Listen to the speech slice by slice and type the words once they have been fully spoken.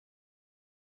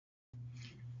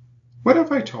What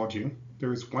if I told you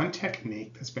there is one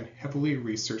technique that's been heavily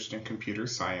researched in computer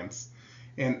science,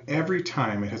 and every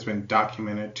time it has been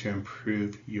documented to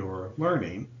improve your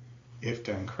learning if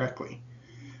done correctly?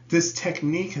 This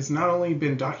technique has not only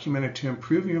been documented to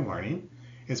improve your learning,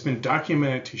 it's been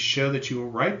documented to show that you will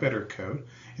write better code,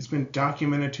 it's been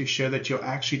documented to show that you'll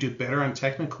actually do better on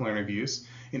technical interviews,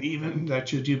 and even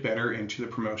that you'll do better into the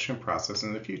promotion process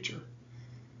in the future.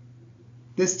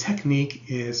 This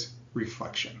technique is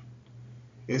reflection.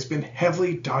 It has been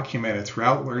heavily documented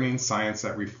throughout learning science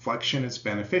that reflection is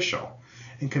beneficial,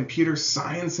 and computer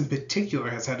science in particular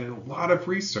has had a lot of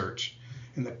research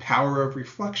in the power of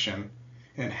reflection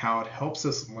and how it helps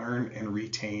us learn and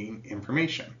retain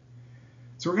information.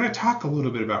 So we're going to talk a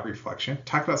little bit about reflection,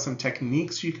 talk about some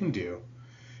techniques you can do,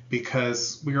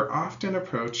 because we are often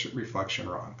approach reflection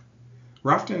wrong.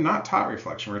 We're often not taught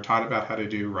reflection. We're taught about how to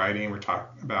do writing. We're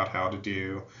taught about how to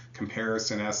do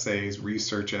comparison essays,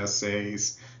 research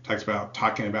essays,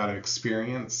 talking about an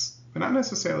experience, but not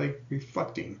necessarily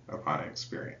reflecting upon an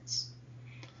experience.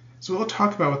 So we'll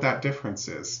talk about what that difference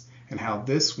is and how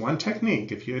this one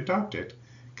technique, if you adopt it,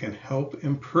 can help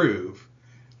improve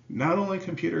not only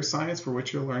computer science for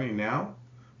what you're learning now,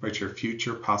 but your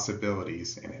future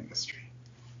possibilities in industry.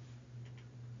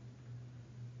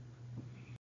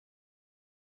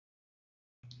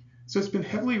 So it's been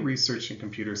heavily researched in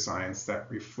computer science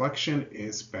that reflection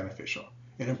is beneficial.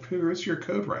 It improves your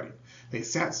code writing. They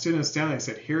sat students down and they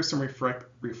said, here's some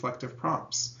reflective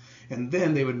prompts. And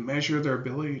then they would measure their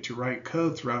ability to write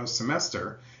code throughout a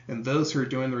semester. And those who are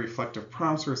doing the reflective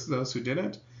prompts versus those who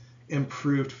didn't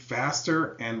improved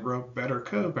faster and wrote better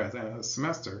code by the end of the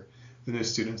semester than the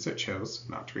students that chose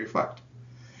not to reflect.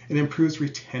 It improves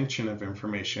retention of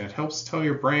information. It helps tell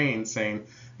your brain saying,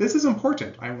 this is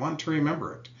important. I want to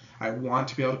remember it. I want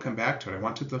to be able to come back to it. I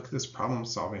want to look at this problem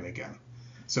solving again.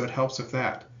 So it helps with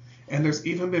that. And there's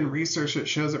even been research that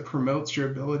shows it promotes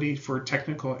your ability for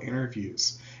technical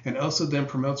interviews and also then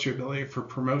promotes your ability for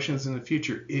promotions in the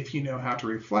future if you know how to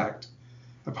reflect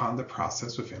upon the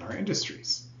process within our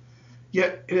industries.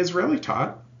 Yet it is rarely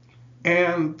taught,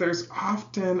 and there's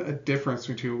often a difference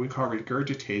between what we call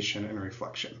regurgitation and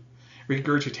reflection.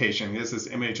 Regurgitation is as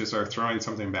images are throwing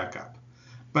something back up.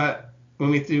 But when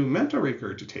we do mental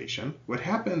regurgitation, what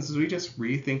happens is we just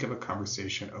rethink of a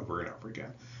conversation over and over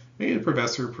again. Maybe the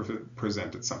professor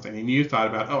presented something and you thought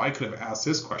about, oh, I could have asked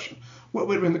this question. What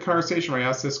would have been the conversation where I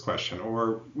asked this question?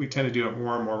 Or we tend to do it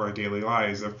more and more of our daily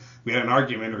lives. If we had an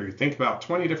argument or we think about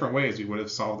 20 different ways we would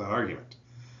have solved that argument.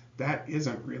 That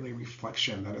isn't really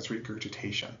reflection, that is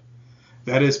regurgitation.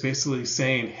 That is basically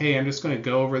saying, hey, I'm just going to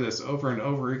go over this over and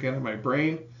over again in my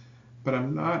brain, but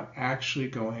I'm not actually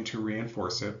going to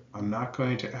reinforce it. I'm not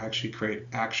going to actually create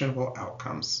actionable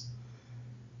outcomes.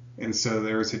 And so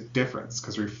there's a difference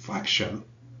because reflection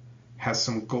has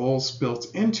some goals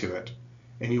built into it.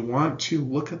 And you want to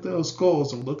look at those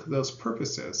goals and look at those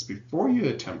purposes before you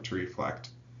attempt to reflect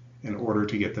in order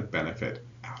to get the benefit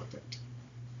out of it.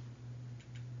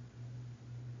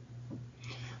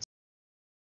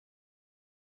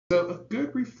 So a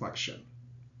good reflection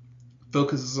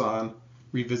focuses on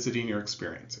revisiting your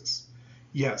experiences.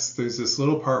 Yes, there's this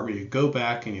little part where you go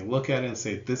back and you look at it and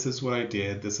say, this is what I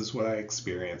did, this is what I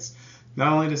experienced.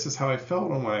 Not only this is how I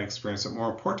felt on what I experienced, but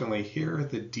more importantly, here are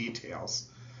the details,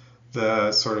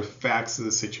 the sort of facts of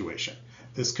the situation.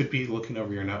 This could be looking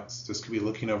over your notes. This could be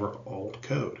looking over old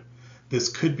code. This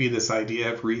could be this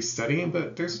idea of restudying,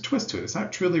 but there's a twist to it. It's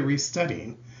not truly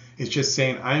restudying. It's just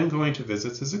saying, I'm going to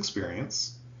visit this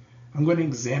experience. I'm going to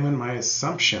examine my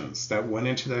assumptions that went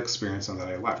into that experience and that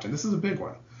I left. And this is a big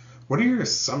one. What are your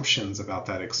assumptions about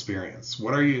that experience?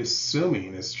 What are you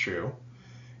assuming is true?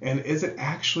 And is it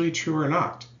actually true or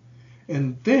not?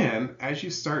 And then as you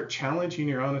start challenging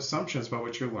your own assumptions about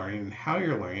what you're learning and how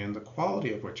you're learning and the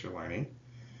quality of what you're learning,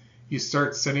 you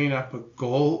start setting up a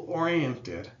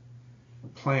goal-oriented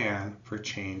plan for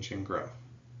change and growth.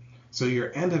 So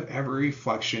your end of every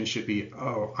reflection should be,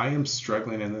 oh, I am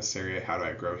struggling in this area. How do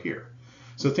I grow here?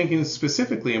 So thinking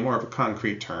specifically in more of a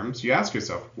concrete terms, you ask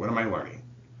yourself, what am I learning?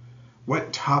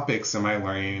 What topics am I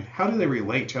learning? How do they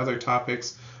relate to other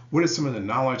topics? What is some of the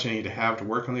knowledge I need to have to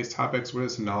work on these topics? What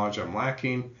is the knowledge I'm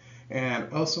lacking?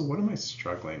 And also, what am I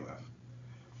struggling with?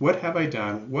 What have I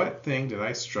done? What thing did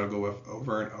I struggle with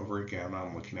over and over again when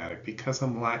I'm looking at it because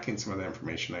I'm lacking some of the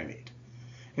information I need?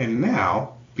 And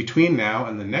now, between now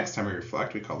and the next time I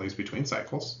reflect, we call these between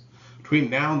cycles. Between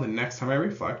now and the next time I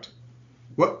reflect,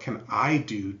 what can I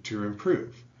do to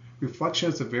improve? Reflection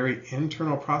is a very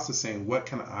internal process saying, what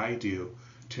can I do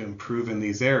to improve in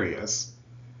these areas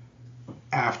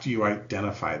after you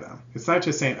identify them? It's not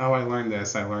just saying, oh, I learned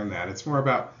this, I learned that. It's more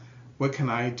about, What can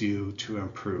I do to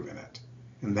improve in it?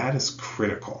 And that is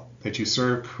critical, that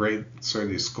you create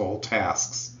these goal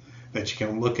tasks that you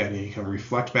can look at and you can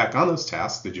reflect back on those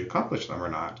tasks. Did you accomplish them or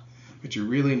not? But you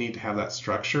really need to have that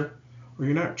structure, or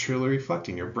you're not truly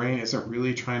reflecting. Your brain isn't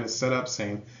really trying to set up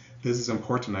saying, this is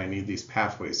important, I need these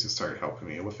pathways to start helping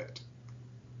me with it.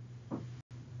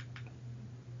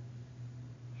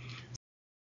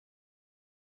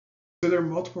 So there are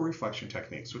multiple reflection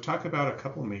techniques. We'll talk about a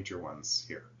couple major ones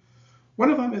here. One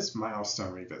of them is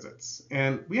milestone revisits.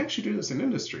 And we actually do this in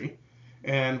industry.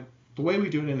 And the way we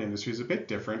do it in industry is a bit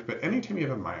different, but anytime you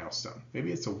have a milestone,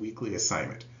 maybe it's a weekly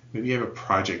assignment, maybe you have a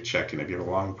project check-in, if you have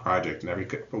a long project and every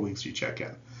couple of weeks you check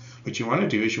in. What you want to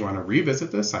do is you want to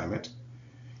revisit the assignment.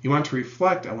 You want to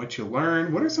reflect on what you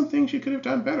learned. What are some things you could have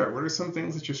done better? What are some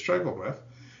things that you struggled with?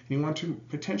 And you want to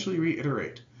potentially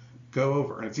reiterate, go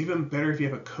over. And it's even better if you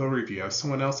have a code review. You have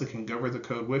someone else that can go over the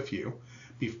code with you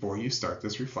before you start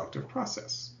this reflective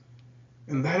process.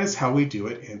 And that is how we do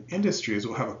it in industries.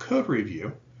 We'll have a code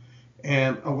review.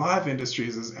 And a lot of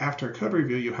industries is after a code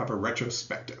review, you have a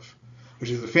retrospective, which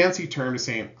is a fancy term to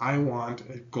saying, I want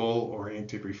a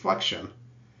goal-oriented reflection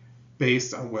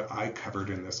based on what I covered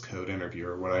in this code interview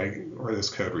or this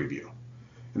code review.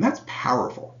 And that's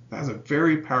powerful. That's a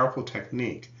very powerful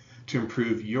technique to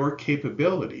improve your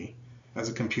capability as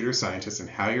a computer scientist and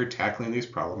how you're tackling these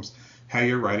problems, how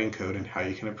you're writing code, and how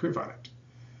you can improve on it.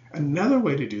 Another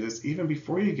way to do this, even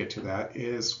before you get to that,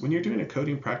 is when you're doing a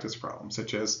coding practice problem,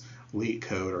 such as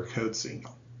LeetCode or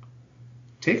CodeSignal.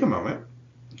 Take a moment,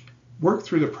 work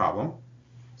through the problem,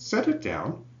 set it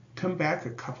down, come back a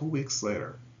couple weeks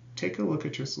later. Take a look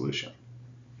at your solution.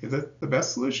 Is it the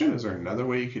best solution? Is there another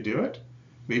way you could do it?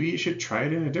 Maybe you should try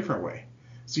it in a different way.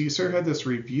 So you sort of have this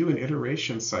review and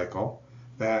iteration cycle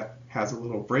that has a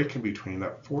little break in between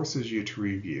that forces you to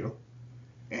review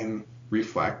and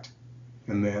reflect,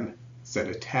 and then set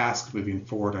a task moving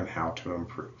forward on how to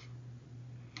improve.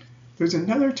 There's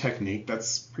another technique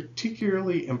that's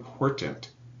particularly important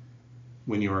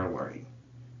when you are learning.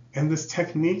 And this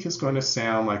technique is going to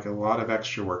sound like a lot of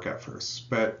extra work at first,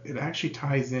 but it actually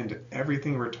ties into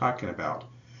everything we're talking about.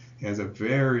 It is a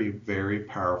very, very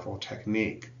powerful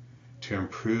technique to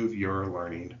improve your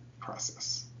learning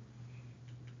process.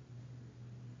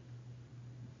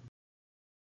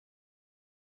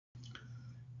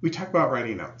 We talk about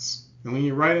writing notes. And when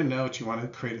you write a note, you want to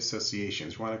create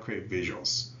associations, you want to create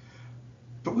visuals.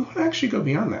 But we want to actually go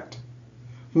beyond that.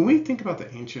 When we think about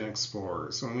the ancient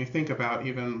explorers, when we think about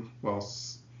even, well,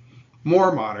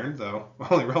 more modern, though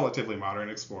only relatively modern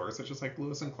explorers, such as like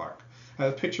Lewis and Clark, I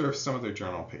have a picture of some of their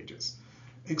journal pages.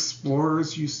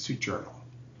 Explorers used to journal.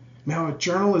 Now, a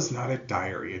journal is not a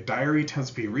diary. A diary tends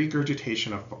to be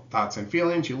regurgitation of thoughts and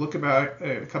feelings. You look about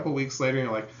it a couple weeks later and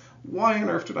you're like, why on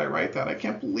earth did I write that? I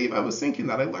can't believe I was thinking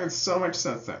that. I learned so much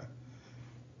since then.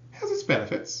 It has its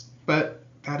benefits, but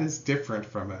that is different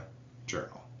from a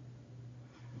journal.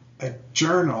 A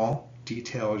journal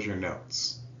details your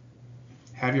notes.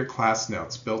 Have your class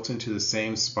notes built into the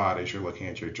same spot as you're looking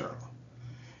at your journal.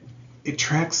 It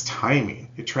tracks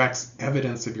timing. It tracks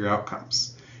evidence of your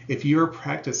outcomes. If you're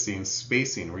practicing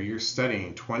spacing where you're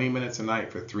studying 20 minutes a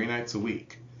night for 3 nights a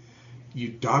week, you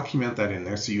document that in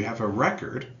there so you have a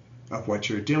record of what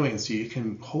you're doing so you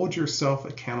can hold yourself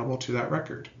accountable to that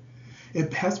record.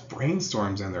 It has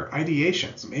brainstorms in there,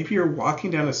 ideations. Maybe you're walking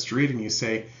down a street and you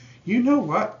say, you know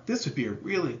what, this would be a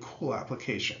really cool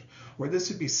application, or this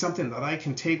would be something that I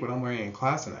can take when I'm learning in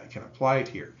class and I can apply it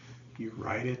here. You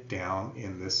write it down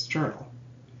in this journal.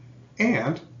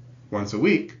 And once a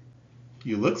week,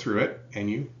 you look through it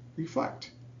and you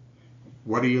reflect.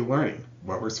 What are you learning?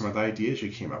 What were some of the ideas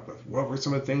you came up with? What were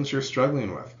some of the things you're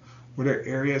struggling with? What are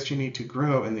areas you need to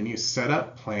grow? And then you set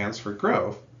up plans for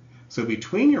growth. So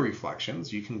between your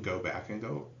reflections, you can go back and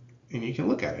you can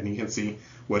look at it and you can see,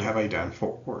 what have I done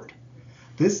forward?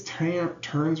 This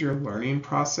turns your learning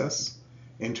process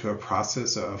into a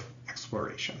process of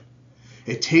exploration.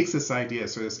 It takes this idea,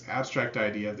 so this abstract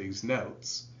idea of these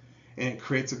notes, and it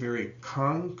creates a very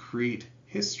concrete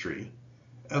history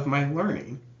of my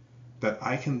learning that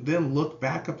I can then look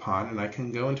back upon, and I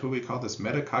can go into what we call this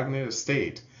metacognitive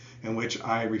state in which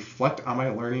I reflect on my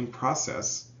learning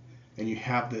process, and you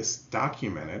have this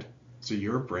documented so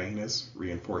your brain is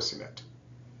reinforcing it.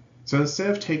 So instead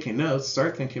of taking notes,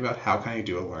 start thinking about how can I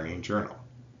do a learning journal.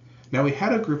 Now we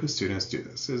had a group of students do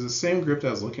this. It was the same group that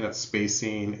was looking at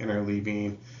spacing,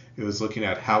 interleaving. It was looking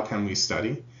at how can we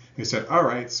study. We said, all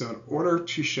right, so in order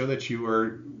to show that you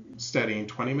are studying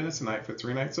 20 minutes a night for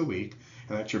 3 nights a week,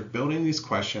 and that you're building these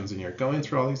questions and you're going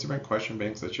through all these different question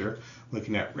banks, that you're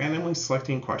looking at randomly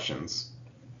selecting questions,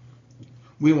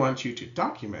 we want you to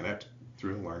document it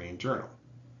through a learning journal.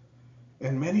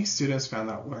 And many students found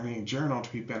that learning journal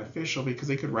to be beneficial because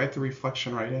they could write the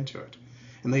reflection right into it.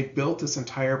 And they built this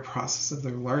entire process of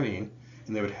their learning,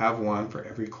 and they would have one for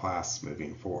every class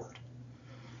moving forward.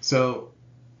 So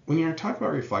when you're talking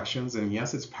about reflections, and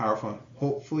yes, it's powerful, and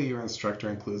hopefully your instructor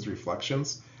includes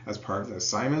reflections as part of the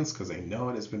assignments because they know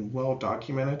it has been well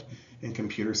documented in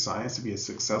computer science to be a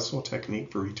successful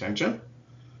technique for retention.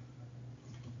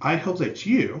 I hope that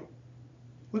you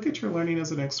look at your learning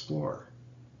as an explorer.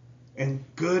 And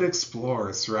good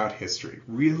explorers throughout history,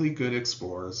 really good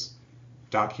explorers,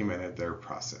 documented their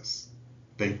process.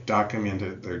 They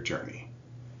documented their journey.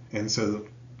 And so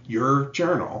your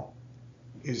journal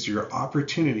is your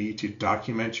opportunity to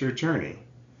document your journey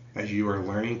as you are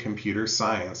learning computer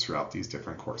science throughout these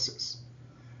different courses.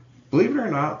 Believe it or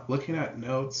not, looking at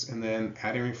notes and then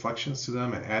adding reflections to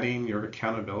them and adding your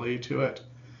accountability to it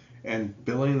and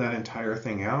building that entire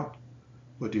thing out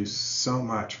will do so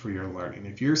much for your learning.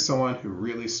 If you're someone who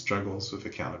really struggles with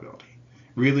accountability,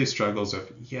 really struggles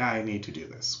with, yeah, I need to do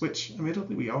this, which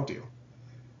admittedly we all do.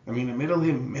 I mean,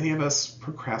 admittedly, many of us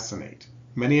procrastinate.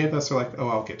 Many of us are like, oh,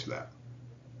 I'll get to that.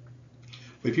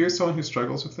 But if you're someone who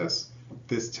struggles with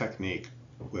this technique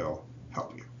will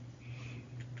help you.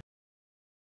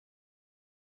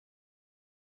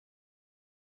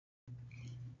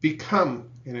 Become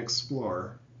an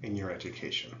explorer in your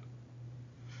education.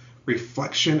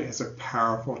 Reflection is a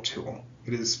powerful tool.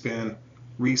 It has been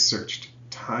researched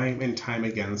time and time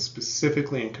again,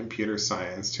 specifically in computer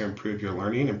science, to improve your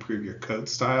learning, improve your code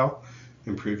style,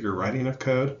 improve your writing of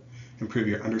code, improve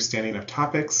your understanding of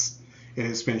topics. It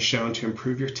has been shown to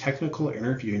improve your technical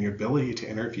interview and your ability to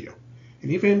interview,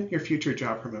 and even your future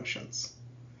job promotions.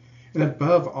 And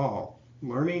above all,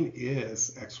 learning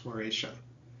is exploration.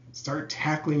 Start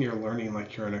tackling your learning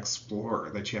like you're an explorer,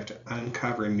 that you have to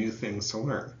uncover new things to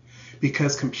learn.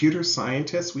 Because computer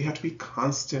scientists, we have to be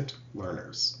constant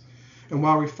learners. And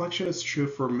while reflection is true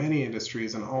for many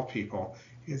industries and all people,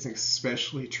 it is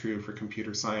especially true for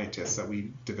computer scientists that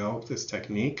we develop this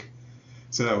technique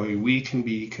so that way we can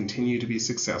continue to be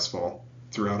successful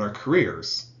throughout our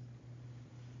careers.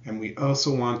 And we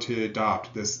also want to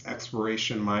adopt this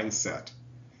exploration mindset,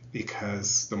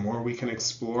 because the more we can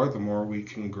explore, the more we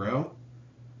can grow,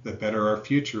 the better our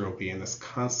future will be in this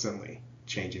constantly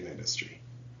changing industry.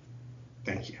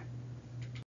 Thank you.